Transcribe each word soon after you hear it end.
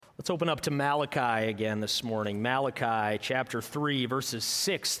Let's open up to Malachi again this morning. Malachi chapter 3, verses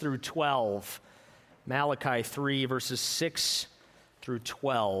 6 through 12. Malachi 3, verses 6 through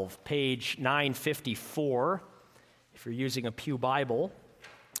 12. Page 954, if you're using a Pew Bible.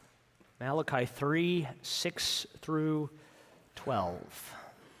 Malachi 3, 6 through 12.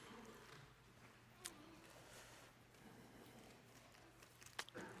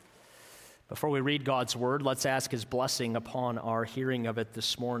 Before we read God's word, let's ask his blessing upon our hearing of it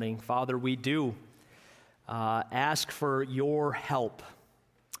this morning. Father, we do ask for your help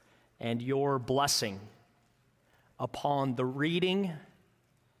and your blessing upon the reading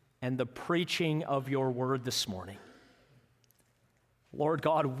and the preaching of your word this morning. Lord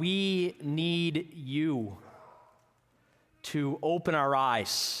God, we need you to open our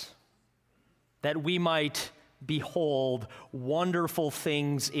eyes that we might behold wonderful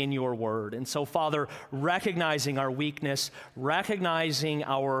things in your word. And so, Father, recognizing our weakness, recognizing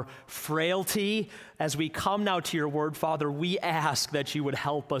our frailty, as we come now to your word, Father, we ask that you would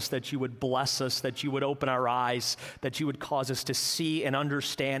help us, that you would bless us, that you would open our eyes, that you would cause us to see and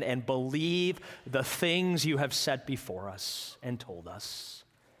understand and believe the things you have set before us and told us.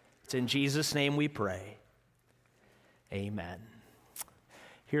 It's in Jesus' name we pray. Amen.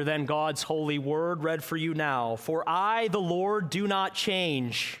 Hear then God's holy word read for you now. For I, the Lord, do not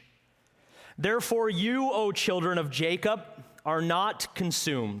change. Therefore you, O children of Jacob, are not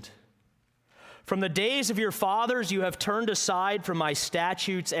consumed. From the days of your fathers you have turned aside from my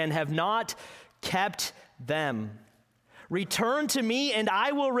statutes and have not kept them. Return to me, and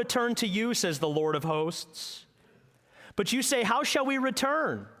I will return to you, says the Lord of hosts. But you say, how shall we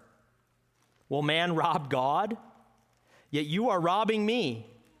return? Will man rob God? Yet you are robbing me.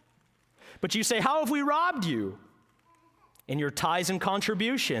 But you say, how have we robbed you? In your tithes and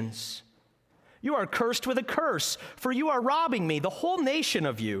contributions. You are cursed with a curse, for you are robbing me, the whole nation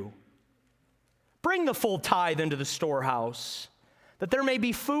of you. Bring the full tithe into the storehouse, that there may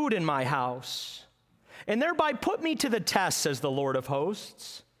be food in my house. And thereby put me to the test, says the Lord of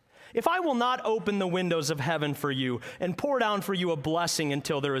hosts. If I will not open the windows of heaven for you and pour down for you a blessing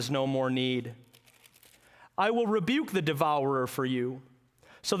until there is no more need, I will rebuke the devourer for you,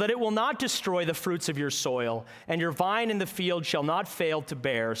 so that it will not destroy the fruits of your soil, and your vine in the field shall not fail to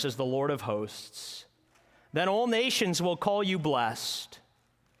bear, says the Lord of hosts. Then all nations will call you blessed,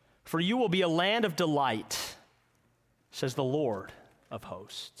 for you will be a land of delight, says the Lord of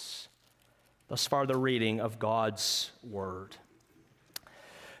hosts. Thus far the reading of God's word.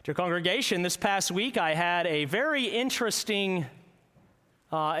 Dear congregation, this past week I had a very interesting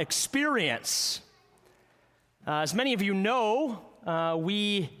experience. As many of you know,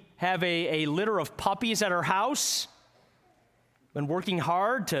 we have a litter of puppies at our house. Been working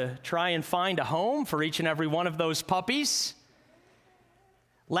hard to try and find a home for each and every one of those puppies.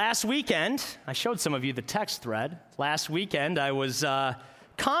 Last weekend, I showed some of you the text thread. Last weekend, I was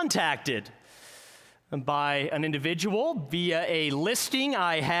contacted by an individual via a listing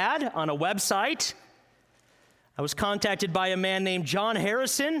I had on a website. I was contacted by a man named John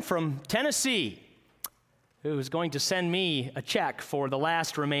Harrison from Tennessee, who was going to send me a check for the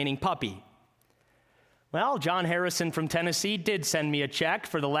last remaining puppy. Well, John Harrison from Tennessee did send me a check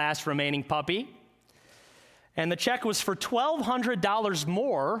for the last remaining puppy, and the check was for $1,200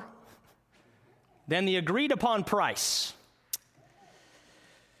 more than the agreed upon price.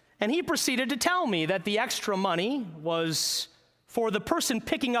 And he proceeded to tell me that the extra money was for the person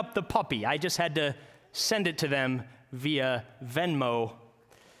picking up the puppy. I just had to send it to them via Venmo.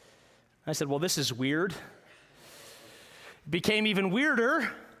 I said, well, this is weird. Became even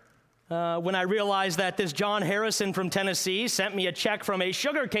weirder when I realized that this John Harrison from Tennessee sent me a check from a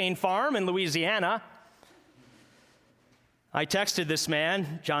sugarcane farm in Louisiana. I texted this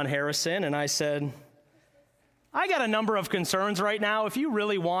man, John Harrison, and I said, I got a number of concerns right now. If you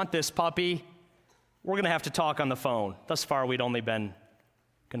really want this puppy, we're going to have to talk on the phone. Thus far, we'd only been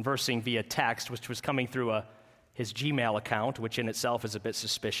conversing via text, which was coming through his Gmail account, which in itself is a bit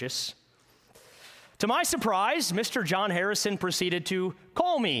suspicious. To my surprise, Mr. John Harrison proceeded to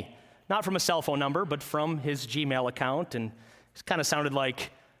call me, not from a cell phone number, but from his Gmail account, and it kind of sounded like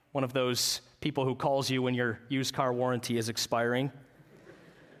one of those people who calls you when your used car warranty is expiring.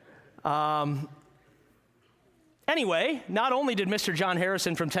 Anyway, not only did Mr. John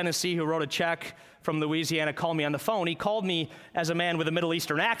Harrison from Tennessee, who wrote a check from Louisiana, call me on the phone, he called me as a man with a Middle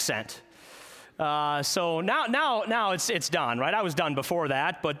Eastern accent. So now it's done, right? I was done before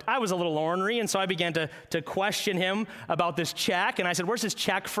that, but I was a little ornery, and so I began to question him about this check, and I said, "Where's this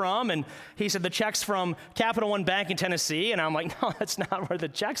check from?" And he said, "The check's from Capital One Bank in Tennessee," and I'm like, "No, that's not where the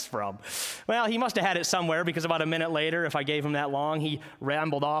check's from." Well, he must have had it somewhere, because about a minute later, if I gave him that long, he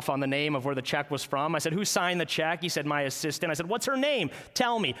rambled off on the name of where the check was from. I said, "Who signed the check?" He said, "My assistant." I said, "What's her name?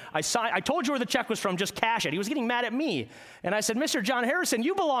 Tell me. I told you where the check was from, just cash it." He was getting mad at me, and I said, "Mr. John Harrison,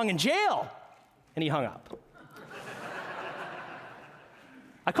 you belong in jail." And he hung up.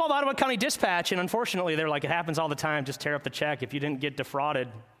 I called Ottawa County Dispatch, and unfortunately, they're like, "It happens all the time. Just tear up the check. If you didn't get defrauded,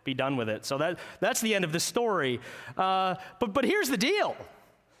 be done with it." So that's the end of the story. But here's the deal.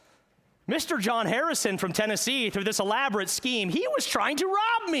 Mr. John Harrison from Tennessee, through this elaborate scheme, he was trying to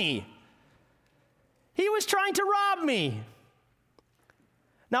rob me. He was trying to rob me.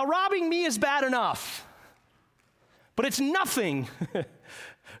 Now, robbing me is bad enough, but it's nothing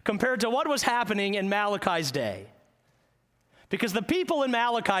compared to what was happening in Malachi's day. Because the people in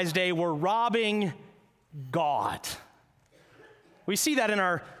Malachi's day were robbing God. We see that in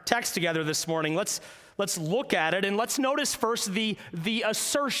our text together this morning. Let's look at it, and let's notice first the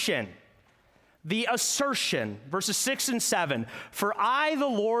assertion. The assertion, verses 6 and 7. "For I, the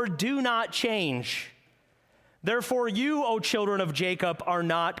Lord, do not change. Therefore you, O children of Jacob, are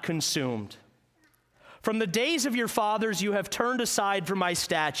not consumed. From the days of your fathers you have turned aside from my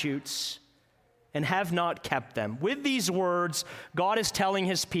statutes and have not kept them." With these words, God is telling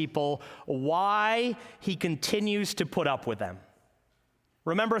his people why he continues to put up with them.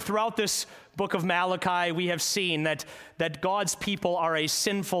 Remember, throughout this book of Malachi, we have seen that God's people are a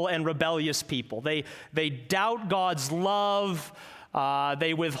sinful and rebellious people. They doubt God's love.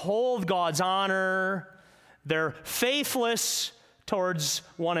 They withhold God's honor. They're faithless towards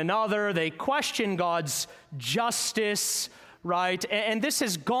one another. They question God's justice, right? And this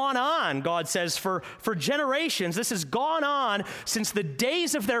has gone on, God says, for generations. This has gone on since the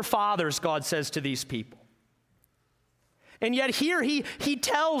days of their fathers, God says to these people. And yet here he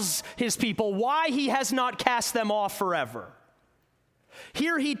tells his people why he has not cast them off forever.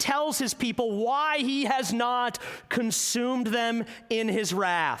 Here he tells his people why he has not consumed them in his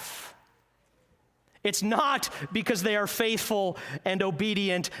wrath. It's not because they are faithful and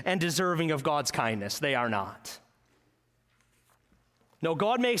obedient and deserving of God's kindness. They are not. No,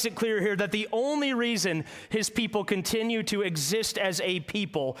 God makes it clear here that the only reason his people continue to exist as a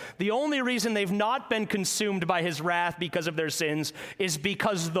people, the only reason they've not been consumed by his wrath because of their sins, is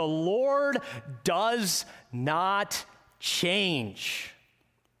because the Lord does not change.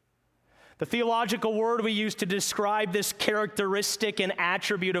 The theological word we use to describe this characteristic and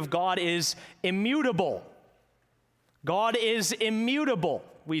attribute of God is immutable. God is immutable,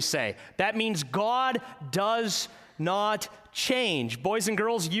 we say. That means God does not change. Boys and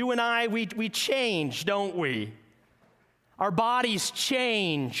girls, you and I, we change, don't we? Our bodies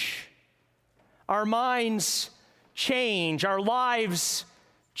change. Our minds change. Our lives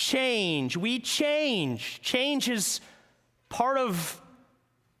change. We change. Change is part of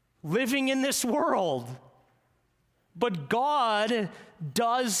living in this world. But God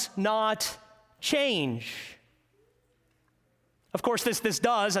does not change. Of course, this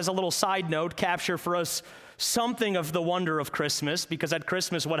does, as a little side note, capture for us something of the wonder of Christmas, because at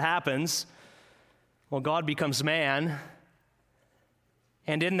Christmas, what happens? Well, God becomes man,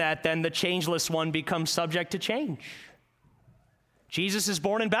 and in that, then the changeless one becomes subject to change. Jesus is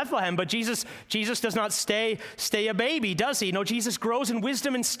born in Bethlehem, but Jesus does not stay a baby, does he? No, Jesus grows in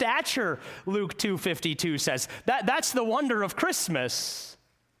wisdom and stature, Luke 2:52 says. That's the wonder of Christmas.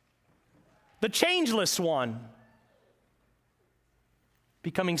 The changeless one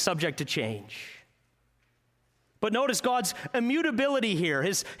becoming subject to change. But notice God's immutability here,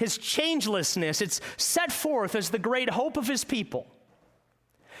 his changelessness. It's set forth as the great hope of his people.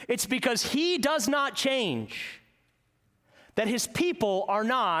 It's because he does not change that his people are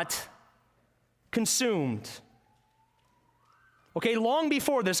not consumed. Okay, long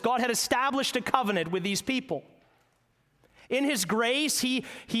before this, God had established a covenant with these people. In his grace, he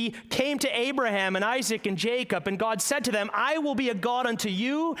came to Abraham and Isaac and Jacob, and God said to them, "I will be a God unto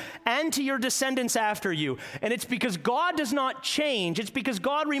you and to your descendants after you." And it's because God does not change. It's because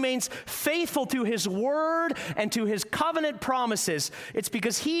God remains faithful to his word and to his covenant promises. It's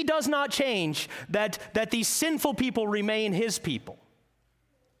because he does not change that these sinful people remain his people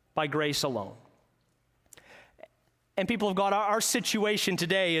by grace alone. And people of God, our situation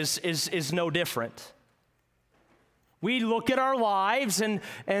today is no different. We look at our lives and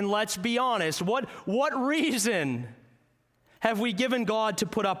let's be honest, what reason have we given God to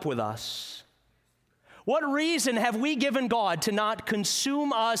put up with us? What reason have we given God to not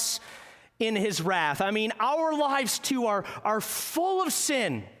consume us in his wrath. I mean, our lives too are full of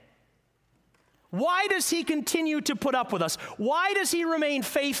sin. Why does he continue to put up with us? Why does he remain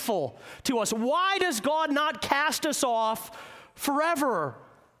faithful to us? Why does God not cast us off forever?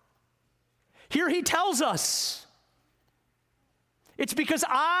 Here he tells us, it's because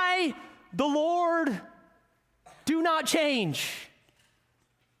I, the Lord, do not change.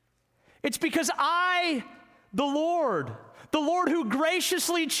 It's because I, the Lord who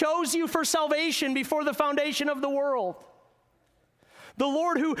graciously chose you for salvation before the foundation of the world, the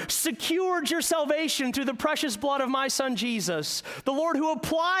Lord who secured your salvation through the precious blood of my Son Jesus, the Lord who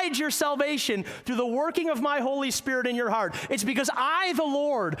applied your salvation through the working of my Holy Spirit in your heart. It's because I, the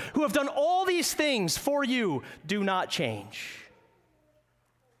Lord, who have done all these things for you, do not change.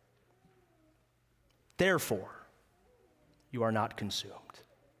 Therefore, you are not consumed.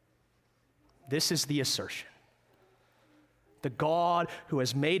 This is the assertion. The God who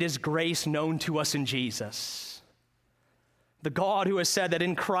has made his grace known to us in Jesus. The God who has said that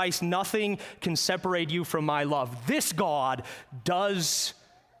in Christ nothing can separate you from my love. This God does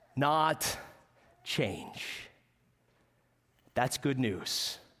not change. That's good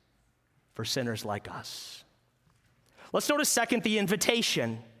news for sinners like us. Let's notice second, the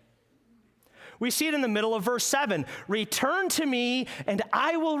invitation. We see it in the middle of verse 7. Return to me, and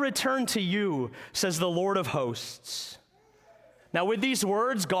I will return to you, says the Lord of hosts. Now, with these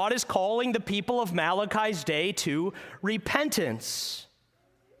words, God is calling the people of Malachi's day to repentance.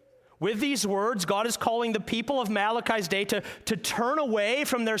 With these words, God is calling the people of Malachi's day to turn away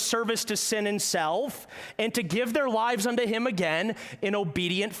from their service to sin and self and to give their lives unto him again in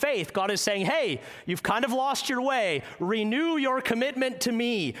obedient faith. God is saying, hey, you've kind of lost your way. Renew your commitment to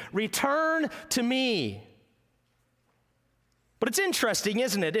me. Return to me. But it's interesting,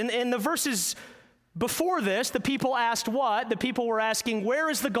 isn't it? In the verses before this, the people asked what? The people were asking, where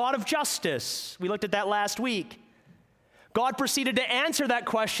is the God of justice? We looked at that last week. God proceeded to answer that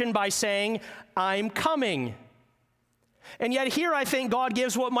question by saying, I'm coming. And yet here I think God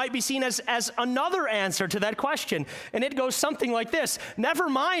gives what might be seen as another answer to that question. And it goes something like this: never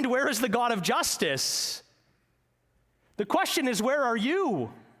mind where is the God of justice. The question is, where are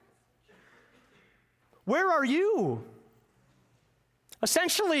you? Where are you?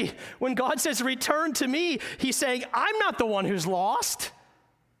 Essentially, when God says, return to me, he's saying, I'm not the one who's lost.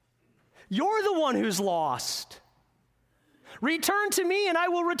 You're the one who's lost. Return to me and I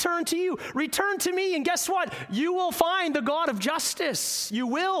will return to you. Return to me and guess what? You will find the God of justice. You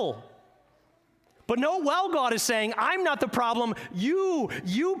will. But no, well, God is saying, I'm not the problem. You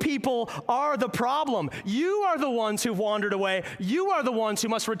people are the problem. You are the ones who've wandered away. You are the ones who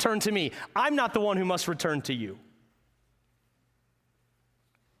must return to me. I'm not the one who must return to you.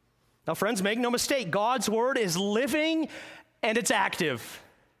 Now, friends, make no mistake, God's word is living and it's active.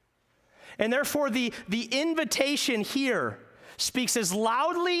 And therefore, the invitation here speaks as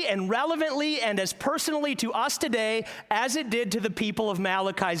loudly and relevantly and as personally to us today as it did to the people of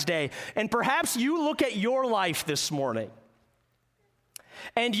Malachi's day. And perhaps you look at your life this morning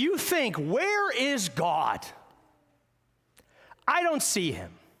and you think, where is God? I don't see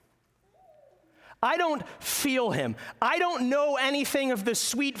him. I don't feel him. I don't know anything of the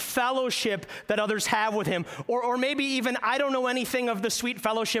sweet fellowship that others have with him. Or maybe even I don't know anything of the sweet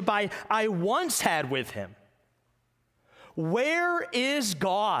fellowship I once had with him. Where is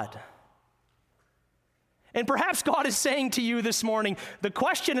God? And perhaps God is saying to you this morning, the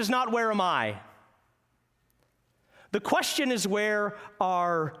question is not where am I? The question is where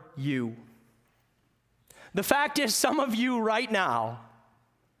are you? The fact is, some of you right now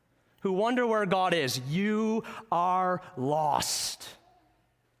who wonder where God is, you are lost.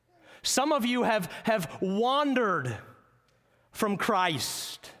 Some of you have wandered from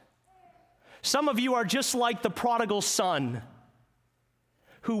Christ. Some of you are just like the prodigal son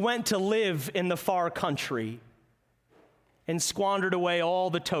who went to live in the far country and squandered away all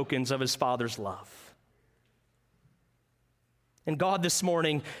the tokens of his father's love. And God this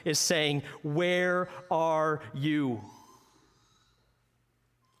morning is saying, where are you?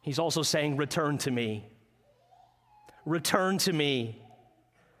 He's also saying, return to me. Return to me,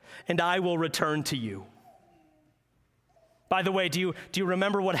 and I will return to you. By the way, do you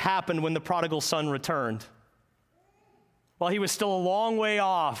remember what happened when the prodigal son returned? Well, he was still a long way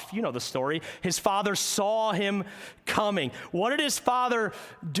off. You know the story. His father saw him coming. What did his father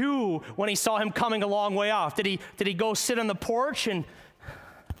do when he saw him coming a long way off? Did he go sit on the porch and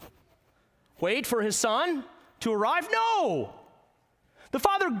wait for his son to arrive? No. The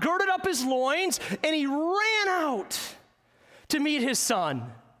father girded up his loins and he ran out to meet his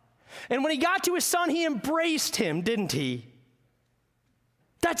son. And when he got to his son, he embraced him, didn't he?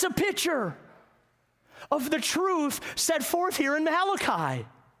 That's a picture of the truth set forth here in Malachi.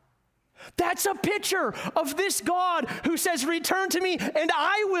 That's a picture of this God who says, return to me and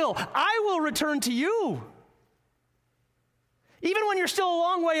I will return to you. Even when you're still a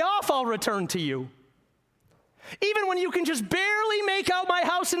long way off, I'll return to you. Even when you can just barely make out my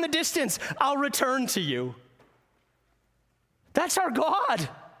house in the distance, I'll return to you. That's our God.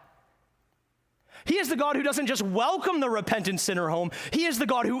 He is the God who doesn't just welcome the repentant sinner home. He is the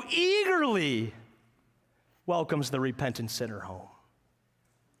God who eagerly welcomes the repentant sinner home.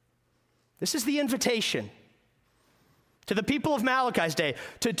 This is the invitation to the people of Malachi's day,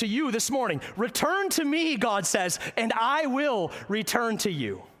 to you this morning. Return to me, God says, and I will return to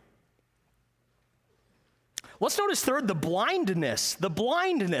you. Let's notice third, the blindness.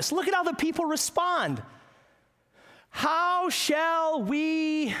 Look at how the people respond. How shall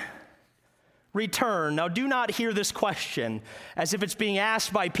we return? Now, do not hear this question as if it's being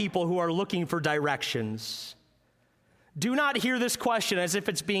asked by people who are looking for directions. Do not hear this question as if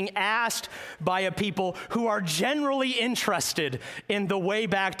it's being asked by a people who are generally interested in the way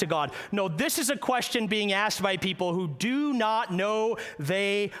back to God. No, this is a question being asked by people who do not know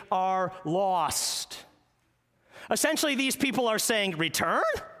they are lost. Essentially, these people are saying, return?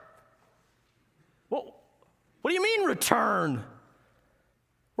 Well, what do you mean, return?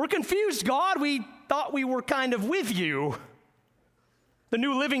 We're confused, God. We thought we were kind of with you. The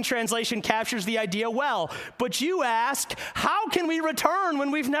New Living Translation captures the idea well. But you ask, how can we return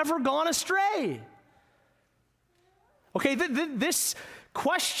when we've never gone astray? Okay, this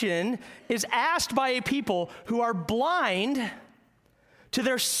question is asked by a people who are blind to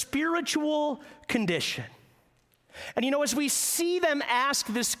their spiritual condition. And as we see them ask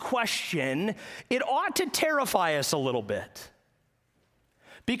this question, it ought to terrify us a little bit.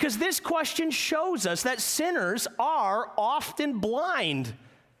 Because this question shows us that sinners are often blind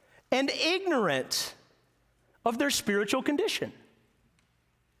and ignorant of their spiritual condition.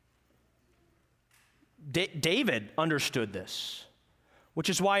 David understood this, which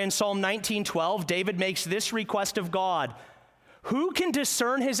is why in Psalm 19:12, David makes this request of God: who can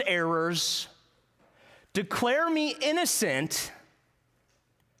discern his errors? Declare me innocent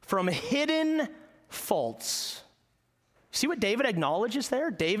from hidden faults. See what David acknowledges there?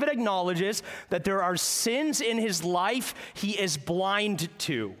 David acknowledges that there are sins in his life he is blind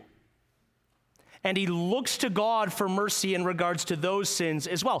to. And he looks to God for mercy in regards to those sins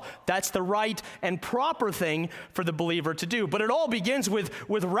as well. That's the right and proper thing for the believer to do. But it all begins with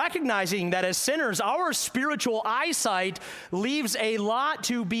recognizing that as sinners, our spiritual eyesight leaves a lot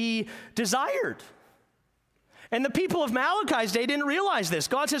to be desired. And the people of Malachi's day didn't realize this.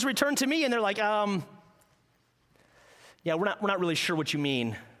 God says, return to me. And they're like, yeah, we're not really sure what you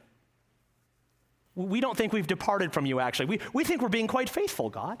mean. We don't think we've departed from you, actually. We think we're being quite faithful,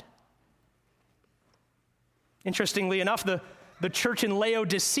 God. Interestingly enough, the church in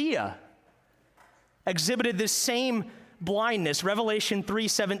Laodicea exhibited this same blindness. Revelation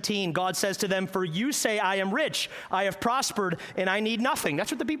 3:17, God says to them, for you say, I am rich, I have prospered, and I need nothing.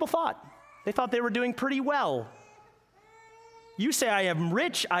 That's what the people thought. They thought they were doing pretty well. You say, I am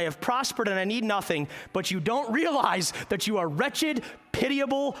rich, I have prospered, and I need nothing, but you don't realize that you are wretched,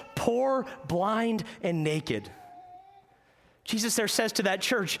 pitiable, poor, blind, and naked. Jesus there says to that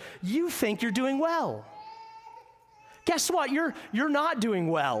church, you think you're doing well. Guess what? You're not doing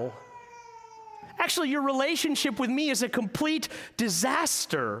well. Actually, your relationship with me is a complete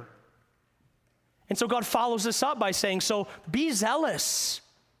disaster. And so God follows this up by saying, so be zealous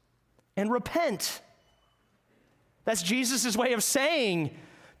and repent. That's Jesus' way of saying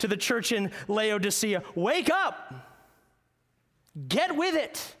to the church in Laodicea, wake up, get with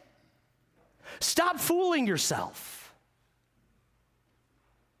it, stop fooling yourself.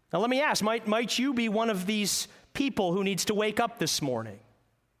 Now let me ask, might you be one of these people who needs to wake up this morning?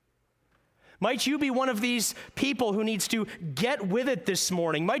 Might you be one of these people who needs to get with it this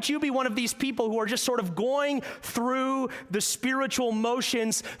morning? Might you be one of these people who are just sort of going through the spiritual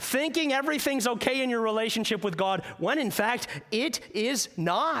motions, thinking everything's okay in your relationship with God, when in fact it is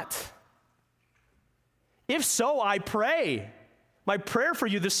not? If so, I pray. My prayer for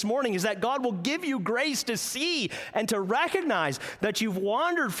you this morning is that God will give you grace to see and to recognize that you've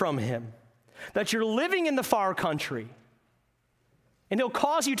wandered from Him, that you're living in the far country. And He'll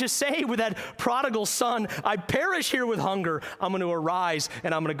cause you to say with that prodigal son, I perish here with hunger. I'm going to arise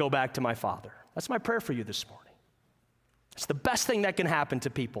and I'm going to go back to my father. That's my prayer for you this morning. It's the best thing that can happen to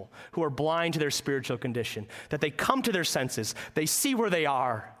people who are blind to their spiritual condition, that they come to their senses, they see where they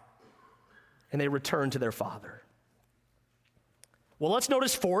are, and they return to their father. Well, let's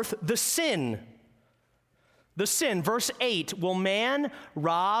notice fourth, the sin. The sin, verse 8, will man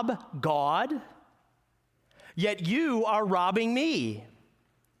rob God? Yet you are robbing me.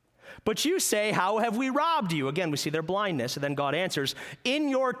 But you say, how have we robbed you? Again, we see their blindness, and then God answers, in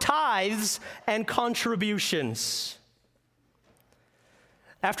your tithes and contributions.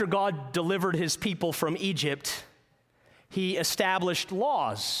 After God delivered his people from Egypt, he established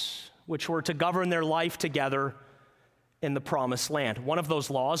laws which were to govern their life together in the promised land. One of those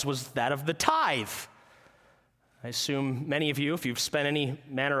laws was that of the tithe. I assume many of you, if you've spent any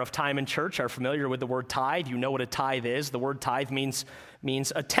manner of time in church, are familiar with the word tithe. You know what a tithe is. The word tithe means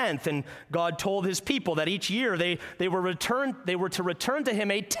a tenth. And God told his people that each year they were to return to him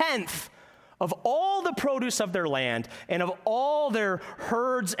a tenth of all the produce of their land and of all their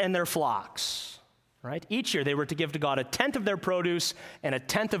herds and their flocks. Right? Each year they were to give to God a tenth of their produce and a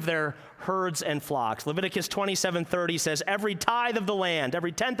tenth of their herds and flocks. Leviticus 27:30 says, every tithe of the land,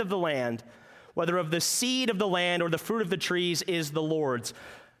 every tenth of the land, whether of the seed of the land or the fruit of the trees, is the Lord's.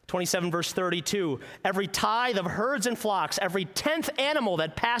 27 verse 32, every tithe of herds and flocks, every 10th animal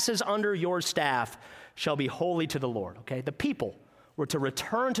that passes under your staff shall be holy to the Lord. Okay, the people were to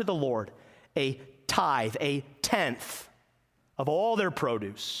return to the Lord a tithe, a tenth of all their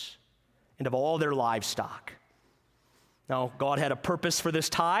produce and of all their livestock. Now, God had a purpose for this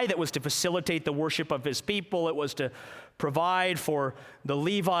tithe. It was to facilitate the worship of his people. It was to provide for the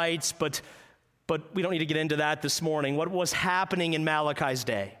Levites, but we don't need to get into that this morning. What was happening in Malachi's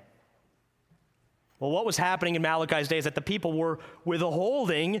day? Well, what was happening in Malachi's day is that the people were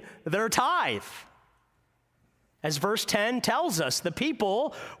withholding their tithe. As verse 10 tells us, the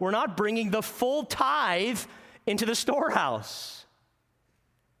people were not bringing the full tithe into the storehouse.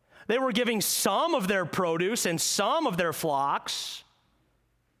 They were giving some of their produce and some of their flocks,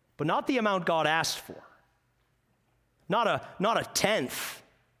 but not the amount God asked for. Not a tenth.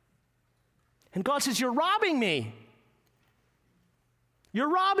 And God says, you're robbing me. You're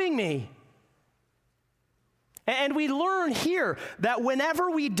robbing me. And we learn here that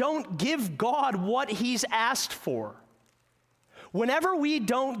whenever we don't give God what he's asked for, whenever we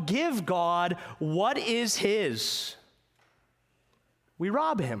don't give God what is his, we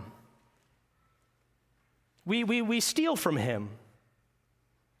rob him. We steal from him.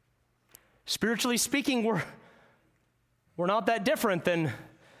 Spiritually speaking, we're not that different than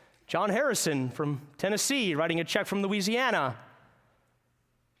John Harrison from Tennessee writing a check from Louisiana,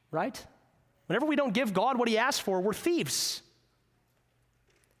 right? Whenever we don't give God what he asked for, we're thieves.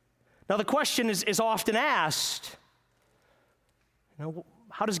 Now, the question is often asked,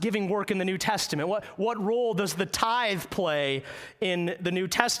 how does giving work in the New Testament? What role does the tithe play in the New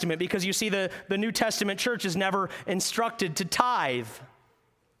Testament? Because you see, the New Testament church is never instructed to tithe.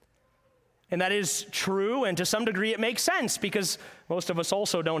 And that is true, and to some degree it makes sense, because most of us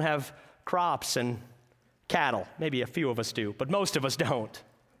also don't have crops and cattle. Maybe a few of us do, but most of us don't.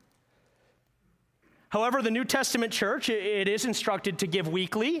 However, the New Testament church, it is instructed to give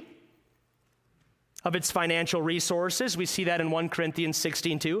weekly of its financial resources. We see that in 1 Corinthians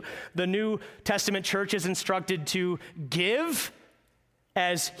 16:2. The New Testament church is instructed to give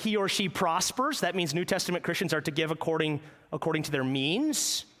as he or she prospers. That means New Testament Christians are to give according to their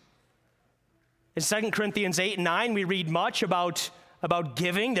means. In 2 Corinthians 8 and 9, we read much about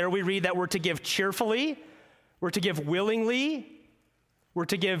giving. There we read that we're to give cheerfully, we're to give willingly, we're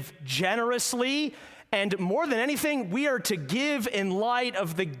to give generously, and more than anything, we are to give in light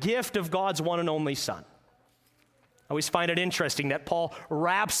of the gift of God's one and only Son. I always find it interesting that Paul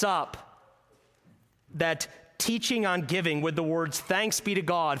wraps up that teaching on giving with the words, thanks be to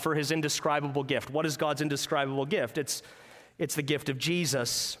God for his indescribable gift. What is God's indescribable gift? It's the gift of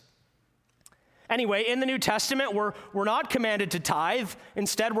Jesus. Anyway, in the New Testament, we're not commanded to tithe.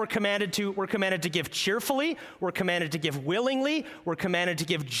 Instead, we're commanded to give cheerfully. We're commanded to give willingly. We're commanded to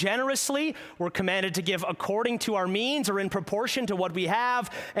give generously. We're commanded to give according to our means or in proportion to what we have.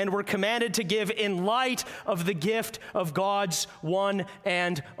 And we're commanded to give in light of the gift of God's one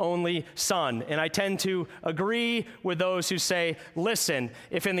and only Son. And I tend to agree with those who say, listen,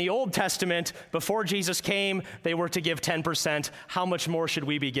 if in the Old Testament, before Jesus came, they were to give 10%, how much more should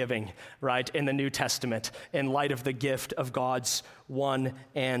we be giving, right, in the New Testament in light of the gift of God's one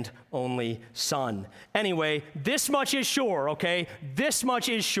and only Son? Anyway, this much is sure, okay? This much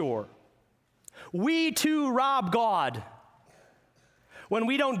is sure. We too rob God when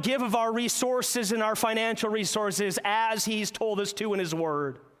we don't give of our resources and our financial resources as he's told us to in his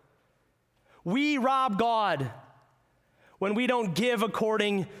word. We rob God when we don't give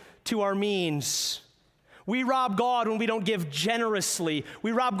according to our means. We rob God when we don't give generously.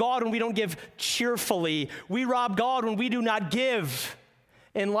 We rob God when we don't give cheerfully. We rob God when we do not give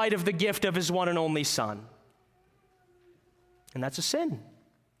in light of the gift of his one and only Son. And that's a sin.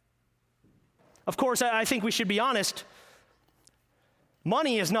 Of course, I think we should be honest.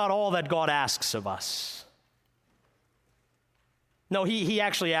 Money is not all that God asks of us. No, he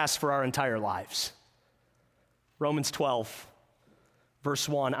actually asks for our entire lives. Romans 12, verse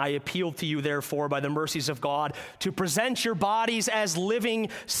 1, I appeal to you, therefore, by the mercies of God, to present your bodies as living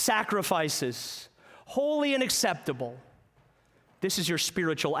sacrifices, holy and acceptable. This is your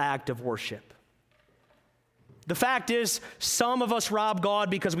spiritual act of worship. The fact is, some of us rob God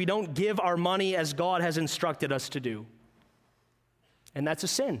because we don't give our money as God has instructed us to do. And that's a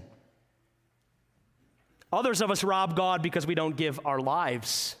sin. Others of us rob God because we don't give our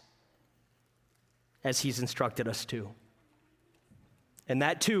lives as he's instructed us to. And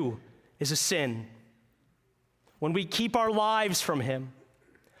that too is a sin. When we keep our lives from him,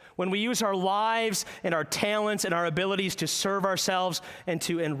 when we use our lives and our talents and our abilities to serve ourselves and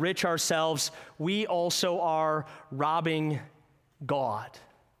to enrich ourselves, we also are robbing God.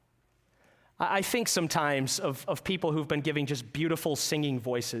 I think sometimes of people who've been giving just beautiful singing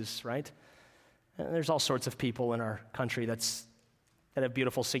voices, right? And there's all sorts of people in our country that have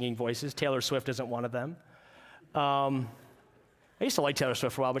beautiful singing voices. Taylor Swift isn't one of them. I used to like Taylor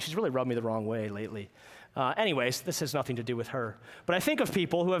Swift for a while, but she's really rubbed me the wrong way lately. Anyways, this has nothing to do with her. But I think of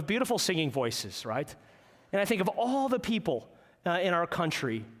people who have beautiful singing voices, right? And I think of all the people in our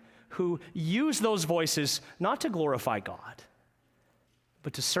country who use those voices not to glorify God,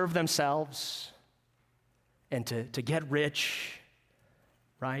 but to serve themselves and to get rich,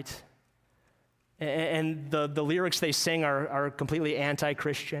 right? And the lyrics they sing are completely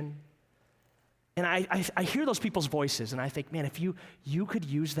anti-Christian. And I hear those people's voices, and I think, man, if you could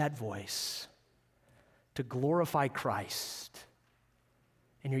use that voice to glorify Christ,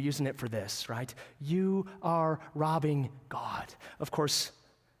 and you're using it for this, right? You are robbing God. Of course,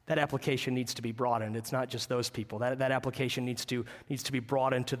 that application needs to be broadened. It's not just those people. That application needs to be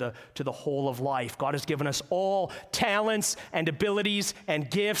broadened to the whole of life. God has given us all talents and abilities and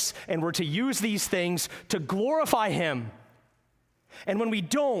gifts, and we're to use these things to glorify him. And when we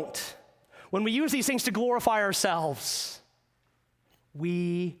don't, when we use these things to glorify ourselves,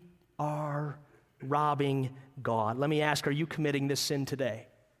 we are robbing God. Let me ask, are you committing this sin today?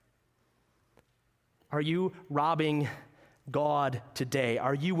 Are you robbing God today?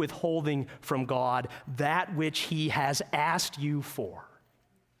 Are you withholding from God that which he has asked you for?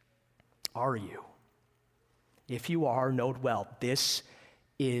 Are you? If you are, note well, this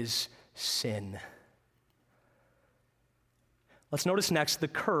is sin. Let's notice next the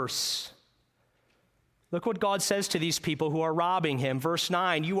curse. Look what God says to these people who are robbing him. Verse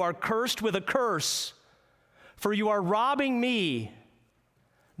 9, you are cursed with a curse, for you are robbing me,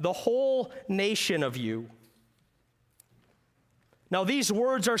 the whole nation of you. Now, these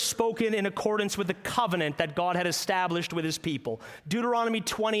words are spoken in accordance with the covenant that God had established with his people. Deuteronomy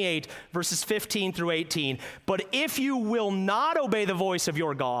 28, verses 15 through 18. But if you will not obey the voice of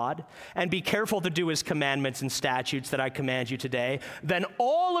your God and be careful to do his commandments and statutes that I command you today, then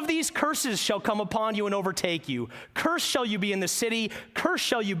all of these curses shall come upon you and overtake you. Cursed shall you be in the city, cursed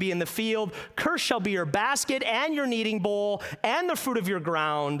shall you be in the field, cursed shall be your basket and your kneading bowl and the fruit of your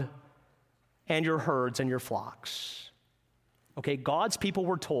ground and your herds and your flocks. Okay, God's people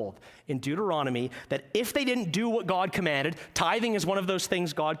were told in Deuteronomy that if they didn't do what God commanded, tithing is one of those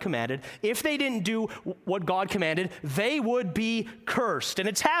things God commanded, if they didn't do what God commanded, they would be cursed. And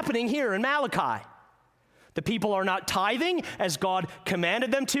it's happening here in Malachi. The people are not tithing as God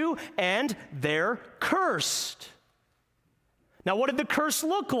commanded them to, and they're cursed. Now, what did the curse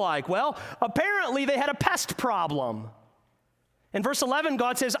look like? Well, apparently they had a pest problem. In verse 11,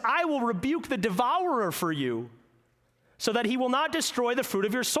 God says, I will rebuke the devourer for you, so that he will not destroy the fruit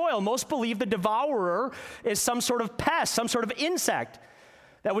of your soil. Most believe the devourer is some sort of pest, some sort of insect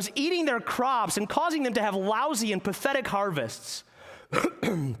that was eating their crops and causing them to have lousy and pathetic harvests.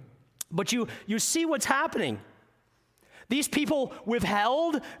 But you see what's happening. These people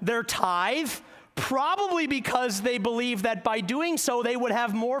withheld their tithe probably because they believed that by doing so they would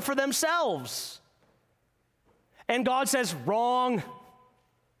have more for themselves. And God says, wrong.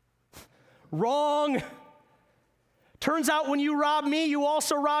 Wrong. Turns out when you rob me, you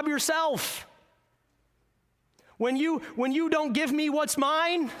also rob yourself. When you don't give me what's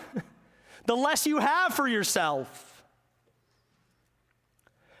mine, the less you have for yourself.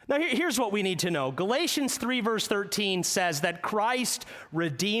 Now, here's what we need to know. Galatians 3, verse 13 says that Christ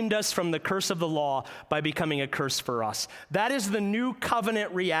redeemed us from the curse of the law by becoming a curse for us. That is the new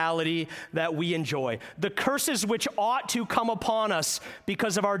covenant reality that we enjoy. The curses which ought to come upon us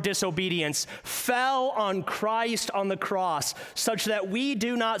because of our disobedience fell on Christ on the cross, such that we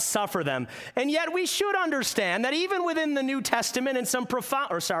do not suffer them. And yet we should understand that even within the New Testament in some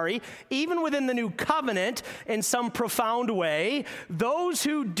even within the new covenant in some profound way, those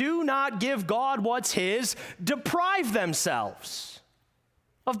who do not give God what's his deprive themselves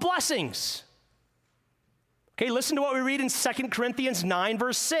of blessings. Okay, listen to what we read in 2 Corinthians 9,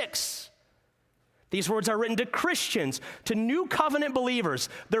 verse 6. These words are written to Christians, to new covenant believers.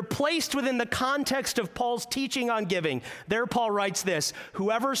 They're placed within the context of Paul's teaching on giving. There, Paul writes this: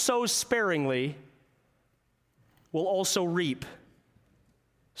 whoever sows sparingly will also reap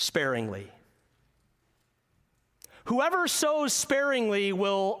sparingly. Whoever sows sparingly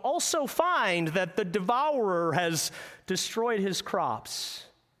will also find that the devourer has destroyed his crops,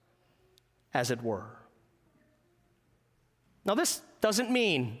 as it were. Now, this doesn't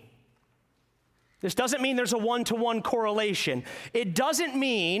mean there's a one-to-one correlation. It doesn't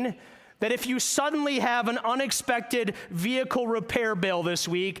mean that if you suddenly have an unexpected vehicle repair bill this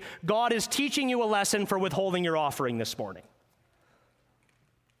week, God is teaching you a lesson for withholding your offering this morning.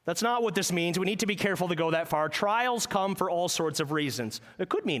 That's not what this means. We need to be careful to go that far. Trials come for all sorts of reasons. It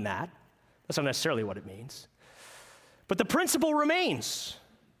could mean that. That's not necessarily what it means. But the principle remains,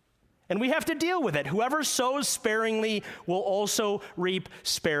 and we have to deal with it. Whoever sows sparingly will also reap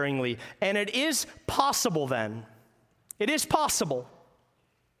sparingly. And it is possible then,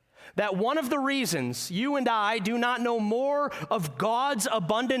 that one of the reasons you and I do not know more of God's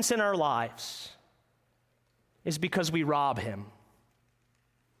abundance in our lives is because we rob him.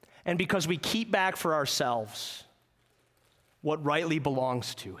 And because we keep back for ourselves what rightly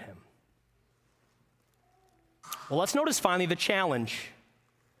belongs to him. Well, let's notice finally the challenge.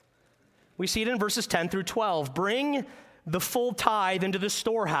 We see it in verses 10 through 12. Bring the full tithe into the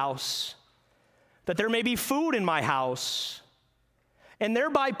storehouse, that there may be food in my house, and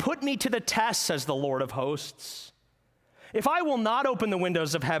thereby put me to the test, says the Lord of hosts. If I will not open the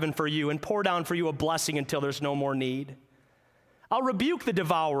windows of heaven for you and pour down for you a blessing until there's no more need, I'll rebuke the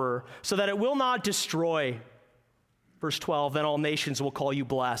devourer so that it will not destroy. Verse 12, then all nations will call you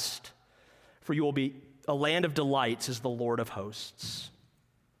blessed, for you will be a land of delights, says the Lord of hosts.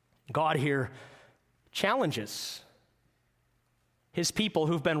 God here challenges his people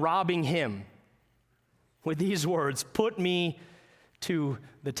who've been robbing him with these words: put me to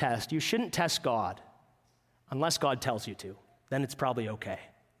the test. You shouldn't test God unless God tells you to. Then it's probably okay,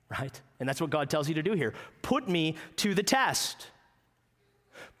 right? And that's what God tells you to do here. Put me to the test.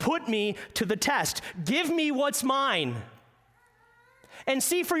 Put me to the test. Give me what's mine. And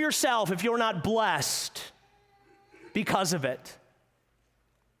see for yourself if you're not blessed because of it.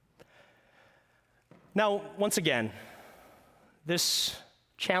 Now, once again, this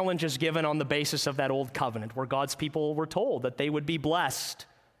challenge is given on the basis of that old covenant where God's people were told that they would be blessed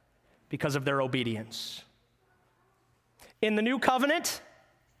because of their obedience. In the new covenant,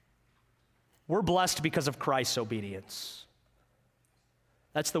 we're blessed because of Christ's obedience.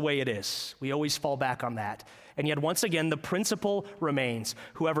 That's the way it is. We always fall back on that. And yet, once again, the principle remains.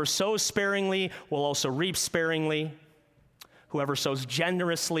 Whoever sows sparingly will also reap sparingly. Whoever sows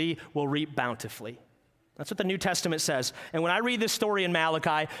generously will reap bountifully. That's what the New Testament says. And when I read this story in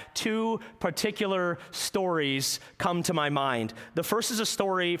Malachi, two particular stories come to my mind. The first is a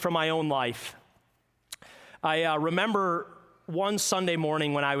story from my own life. I remember one Sunday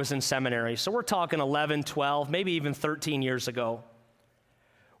morning when I was in seminary. So we're talking 11, 12, maybe even 13 years ago.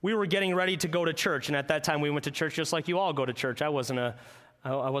 We were getting ready to go to church, and at that time we went to church just like you all go to church. I wasn't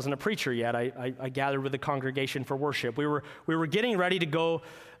a preacher yet. I gathered with the congregation for worship. We were getting ready to go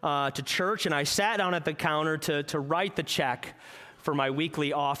to church, and I sat down at the counter to write the check for my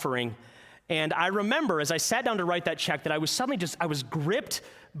weekly offering. And I remember as I sat down to write that check that I was gripped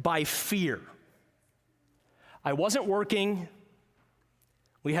by fear. I wasn't working.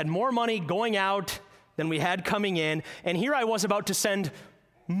 We had more money going out than we had coming in, and here I was about to send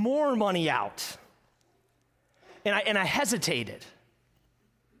more money out. And I hesitated.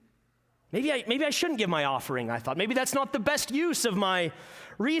 Maybe I shouldn't give my offering, I thought. Maybe that's not the best use of my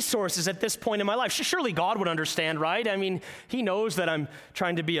resources at this point in my life. Surely God would understand, right? I mean, he knows that I'm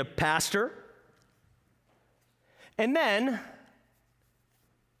trying to be a pastor. And then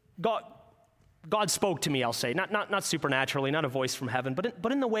God spoke to me, I'll say. Not supernaturally, not a voice from heaven,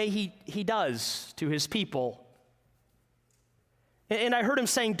 but in the way he does to his people. And I heard him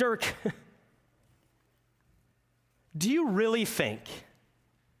saying, Dirk, do you really think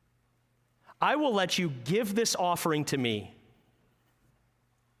I will let you give this offering to me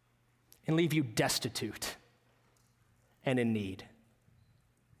and leave you destitute and in need.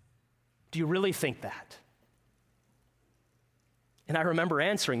 Do you really think that? And I remember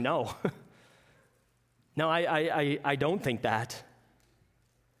answering, no. No, I don't think that.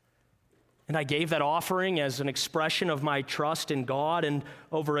 And I gave that offering as an expression of my trust in God, and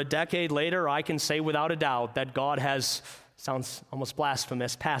over a decade later, I can say without a doubt that God has, sounds almost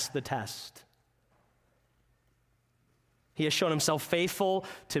blasphemous, passed the test. He has shown himself faithful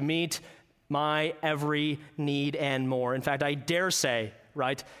to meet my every need and more. In fact, I dare say,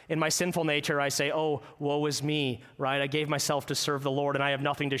 right, in my sinful nature, I say, oh, woe is me, right? I gave myself to serve the Lord and I have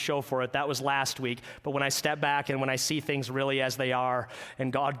nothing to show for it. That was last week. But when I step back and when I see things really as they are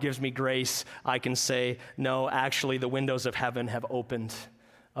and God gives me grace, I can say, no, actually the windows of heaven have opened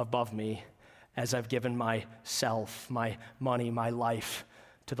above me as I've given myself, my money, my life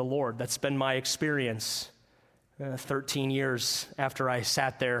to the Lord. That's been my experience 13 years after I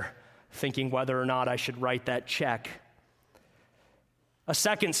sat there thinking whether or not I should write that check. A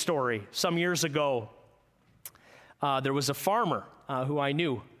second story, some years ago, there was a farmer who I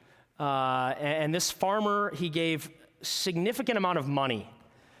knew, and this farmer, he gave significant amount of money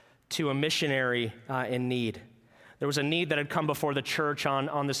to a missionary in need. There was a need that had come before the church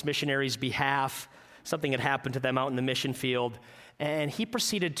on this missionary's behalf. Something had happened to them out in the mission field, and he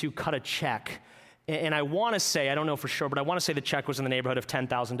proceeded to cut a check. And I want to say, I don't know for sure, but I want to say the check was in the neighborhood of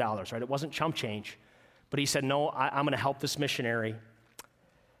 $10,000, right? It wasn't chump change. But he said, no, I'm going to help this missionary.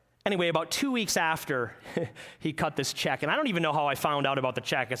 Anyway, about 2 weeks after he cut this check, and I don't even know how I found out about the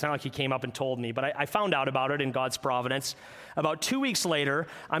check. It's not like he came up and told me, but I found out about it in God's providence. About 2 weeks later,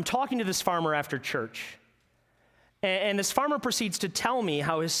 I'm talking to this farmer after church. And this farmer proceeds to tell me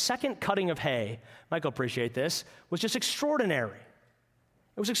how his second cutting of hay, Michael appreciate this, was just extraordinary.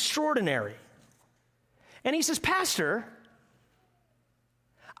 It was extraordinary. And he says, Pastor,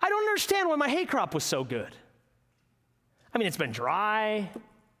 I don't understand why my hay crop was so good. I mean, it's been dry.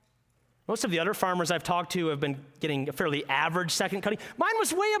 Most of the other farmers I've talked to have been getting a fairly average second cutting. Mine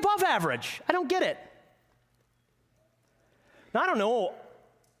was way above average. I don't get it. Now, I don't know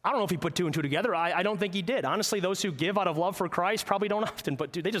if he put two and two together. I don't think he did. Honestly, those who give out of love for Christ probably don't often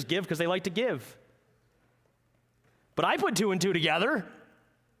put two. They just give because they like to give. But I put two and two together.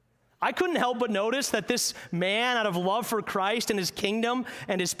 I couldn't help but notice that this man, out of love for Christ and his kingdom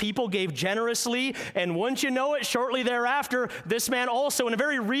and his people, gave generously. And wouldn't you know it, shortly thereafter, this man also, in a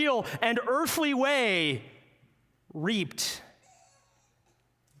very real and earthly way, reaped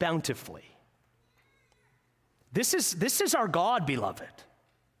bountifully. This is our God, beloved.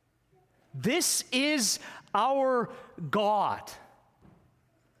 This is our God.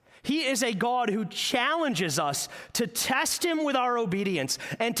 He is a God who challenges us to test him with our obedience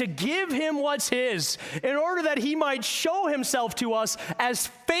and to give him what's his in order that he might show himself to us as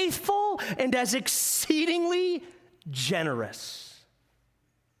faithful and as exceedingly generous.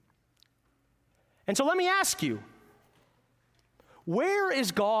 And so let me ask you, where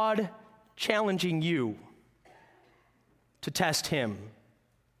is God challenging you to test him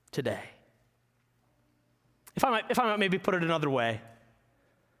today? If I might maybe put it another way,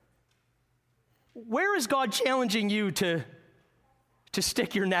 where is God challenging you to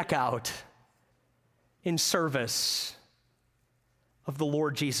stick your neck out in service of the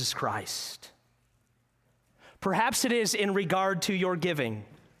Lord Jesus Christ? Perhaps it is in regard to your giving.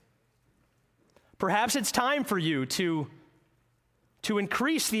 Perhaps it's time for you to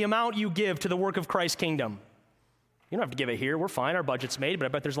increase the amount you give to the work of Christ's kingdom. You don't have to give it here. We're fine. Our budget's made, but I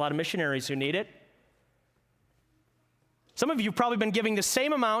bet there's a lot of missionaries who need it. Some of you have probably been giving the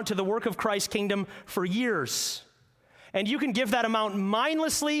same amount to the work of Christ's kingdom for years. And you can give that amount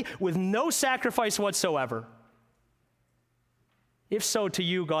mindlessly with no sacrifice whatsoever. If so, to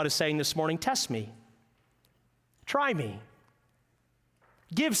you, God is saying this morning, test me. Try me.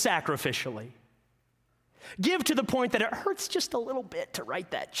 Give sacrificially. Give to the point that it hurts just a little bit to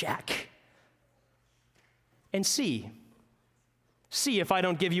write that check. And see if I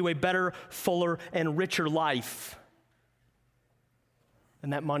don't give you a better, fuller, and richer life than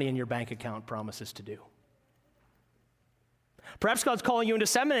that money in your bank account promises to do. Perhaps God's calling you into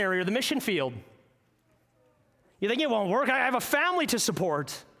seminary or the mission field. You think it won't work? I have a family to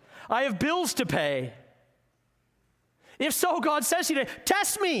support. I have bills to pay. If so, God says to you today,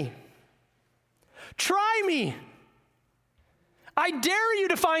 test me. Try me. I dare you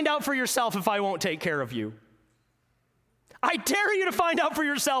to find out for yourself if I won't take care of you. I dare you to find out for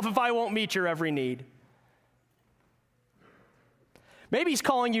yourself if I won't meet your every need. Maybe he's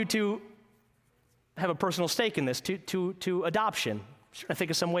calling you to have a personal stake in this, to adoption. Just trying to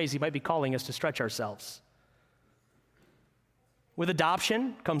think of some ways he might be calling us to stretch ourselves. With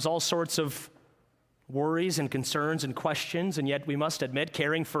adoption comes all sorts of worries and concerns and questions, and yet we must admit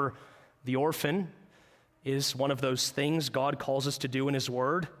caring for the orphan is one of those things God calls us to do in his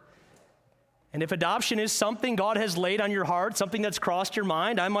word. And if adoption is something God has laid on your heart, something that's crossed your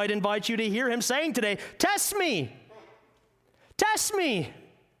mind, I might invite you to hear him saying today, test me. Test me.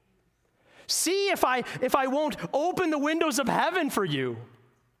 See if I won't open the windows of heaven for you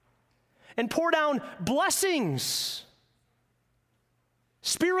and pour down blessings,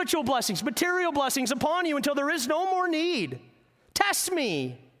 spiritual blessings, material blessings upon you until there is no more need. Test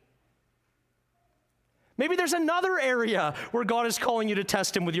me. Maybe there's another area where God is calling you to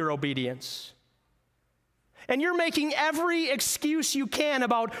test him with your obedience. And you're making every excuse you can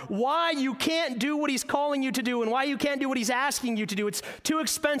about why you can't do what he's calling you to do and why you can't do what he's asking you to do. It's too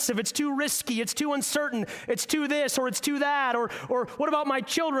expensive, it's too risky, it's too uncertain, it's too this or it's too that, or what about my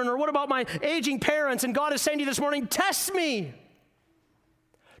children, or what about my aging parents? And God is saying to you this morning, test me.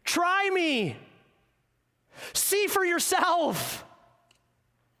 Try me. See for yourself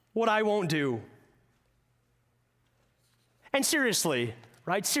what I won't do. And seriously,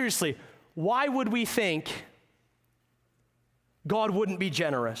 right? Seriously, why would we think God wouldn't be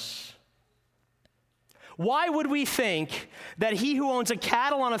generous? Why would we think that he who owns a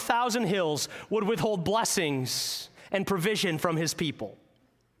cattle on 1,000 hills would withhold blessings and provision from his people?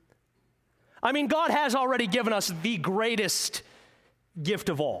 I mean, God has already given us the greatest gift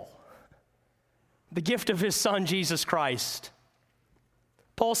of all, the gift of his son, Jesus Christ.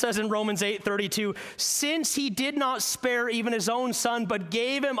 Paul says in Romans 8:32, since he did not spare even his own son, but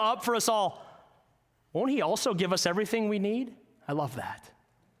gave him up for us all, won't he also give us everything we need? I love that.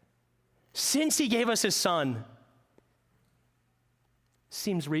 Since he gave us his son,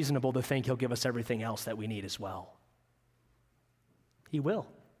 seems reasonable to think he'll give us everything else that we need as well. He will.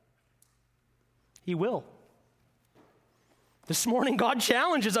 He will. This morning, God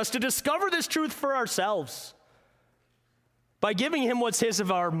challenges us to discover this truth for ourselves by giving him what's his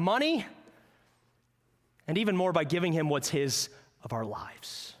of our money, and even more by giving him what's his of our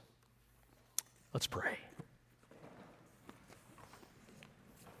lives. Let's pray.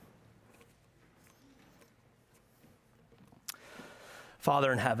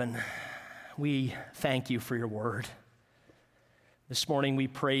 Father in heaven, we thank you for your word. This morning we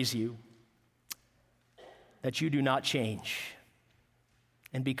praise you that you do not change.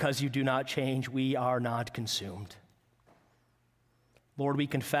 And because you do not change, we are not consumed. Lord, we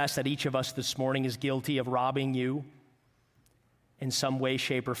confess that each of us this morning is guilty of robbing you in some way,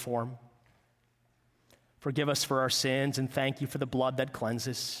 shape, or form. Forgive us for our sins and thank you for the blood that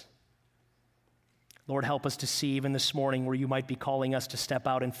cleanses. Lord, help us to see even this morning where you might be calling us to step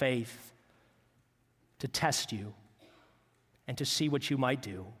out in faith, to test you, and to see what you might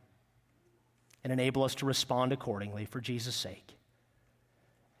do, and enable us to respond accordingly for Jesus' sake.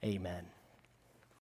 Amen.